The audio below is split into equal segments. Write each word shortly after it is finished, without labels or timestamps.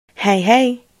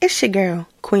Hey, it's your girl,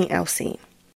 Queen Elsie.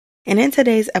 And in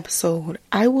today's episode,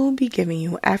 I will be giving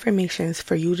you affirmations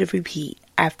for you to repeat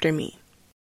after me.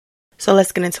 So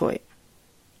let's get into it.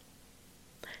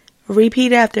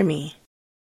 Repeat after me.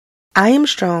 I am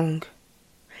strong,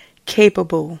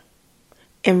 capable,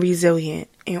 and resilient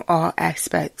in all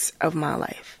aspects of my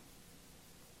life.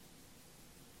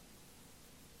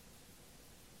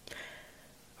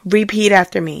 Repeat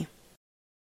after me.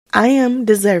 I am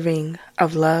deserving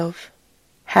of love,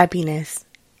 happiness,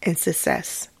 and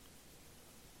success.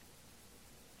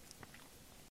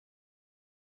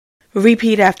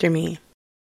 Repeat after me.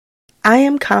 I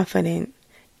am confident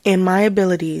in my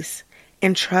abilities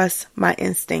and trust my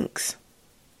instincts.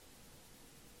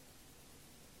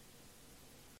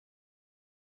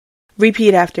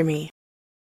 Repeat after me.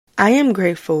 I am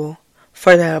grateful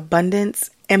for the abundance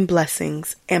and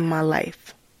blessings in my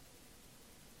life.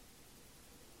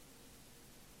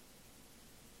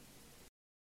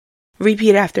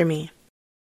 Repeat after me.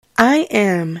 I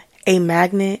am a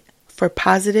magnet for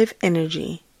positive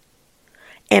energy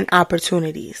and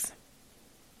opportunities.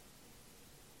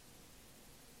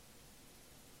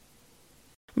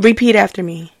 Repeat after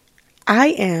me. I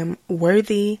am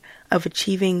worthy of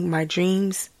achieving my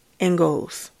dreams and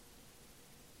goals.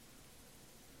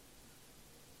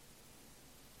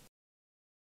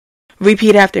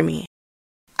 Repeat after me.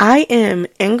 I am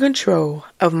in control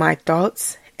of my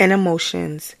thoughts and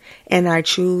emotions, and I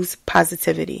choose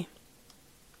positivity.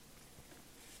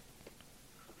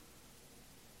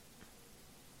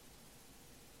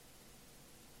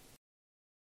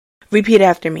 Repeat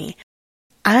after me.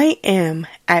 I am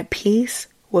at peace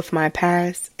with my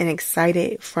past and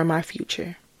excited for my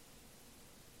future.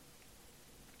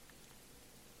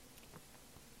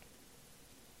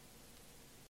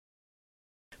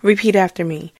 Repeat after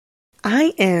me.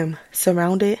 I am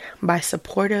surrounded by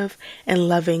supportive and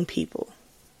loving people.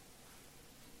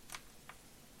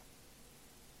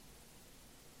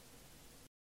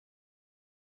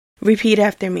 Repeat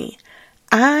after me.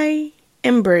 I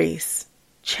embrace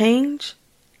change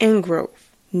and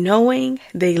growth, knowing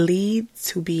they lead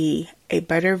to be a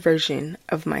better version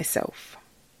of myself.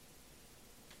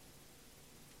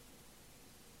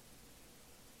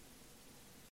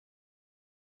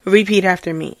 Repeat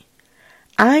after me.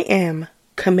 I am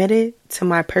committed to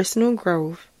my personal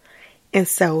growth and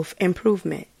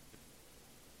self-improvement.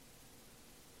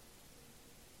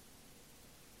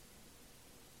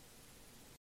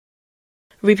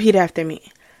 Repeat after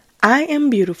me. I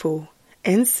am beautiful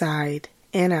inside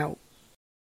and out,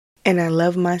 and I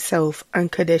love myself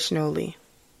unconditionally.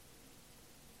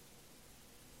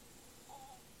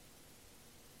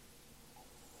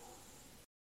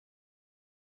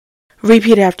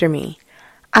 Repeat after me.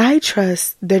 I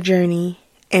trust the journey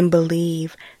and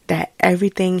believe that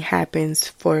everything happens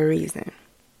for a reason.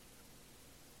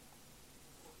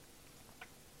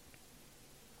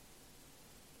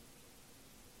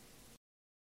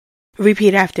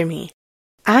 Repeat after me.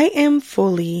 I am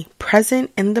fully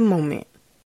present in the moment,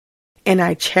 and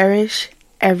I cherish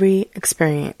every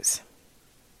experience.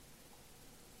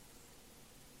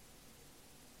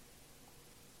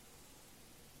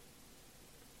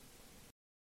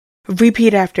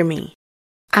 Repeat after me.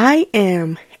 I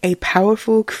am a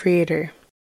powerful creator,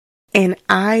 and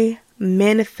I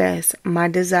manifest my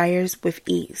desires with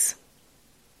ease.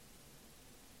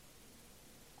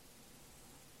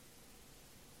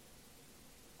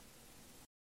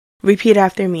 Repeat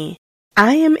after me.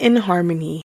 I am in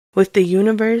harmony with the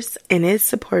universe, and it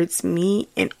supports me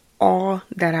in all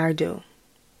that I do.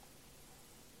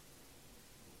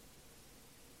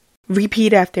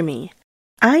 Repeat after me.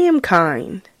 I am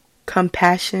kind,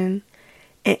 compassionate,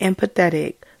 and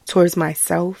empathetic towards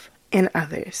myself and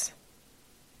others.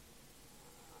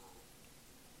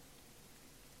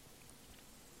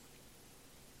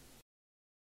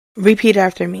 Repeat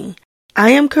after me.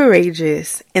 I am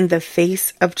courageous in the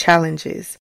face of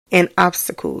challenges and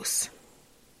obstacles.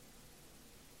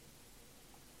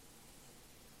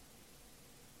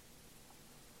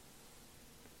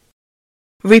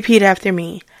 Repeat after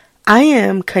me. I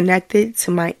am connected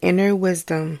to my inner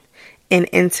wisdom and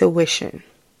intuition.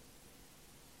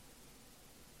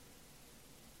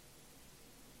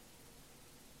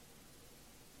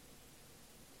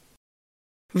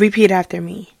 Repeat after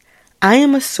me. I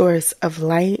am a source of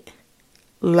light,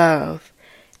 love,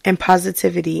 and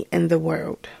positivity in the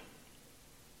world.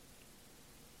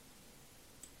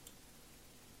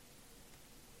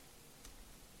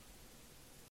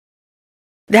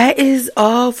 That is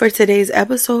all for today's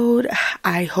episode.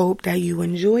 I hope that you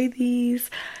enjoy these.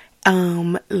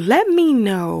 Let me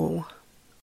know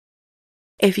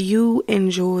if you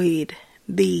enjoyed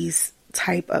these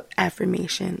type of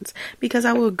affirmations because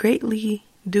I will greatly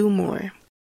do more.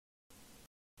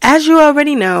 As you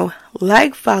already know,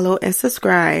 like, follow, and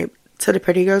subscribe to the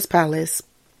Pretty Girls Palace.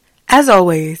 As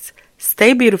always,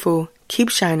 stay beautiful, keep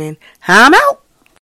shining. I'm out!